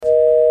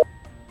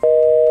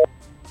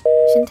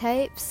confession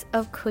tapes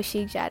of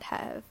Kushi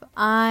Jadhav.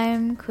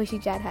 I'm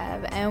Kushi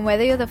Jadhav, and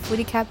whether you're the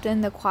footy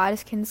captain, the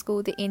quietest kid in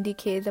school, the indie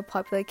kid, the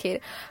popular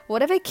kid,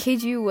 whatever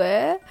kid you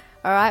were,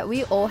 alright,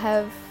 we all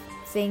have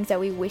things that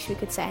we wish we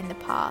could say in the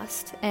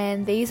past.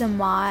 And these are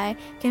my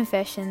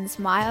confessions,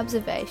 my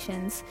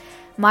observations,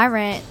 my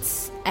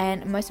rants,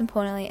 and most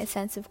importantly, a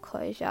sense of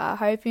closure. I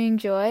hope you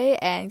enjoy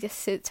and just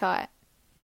sit tight.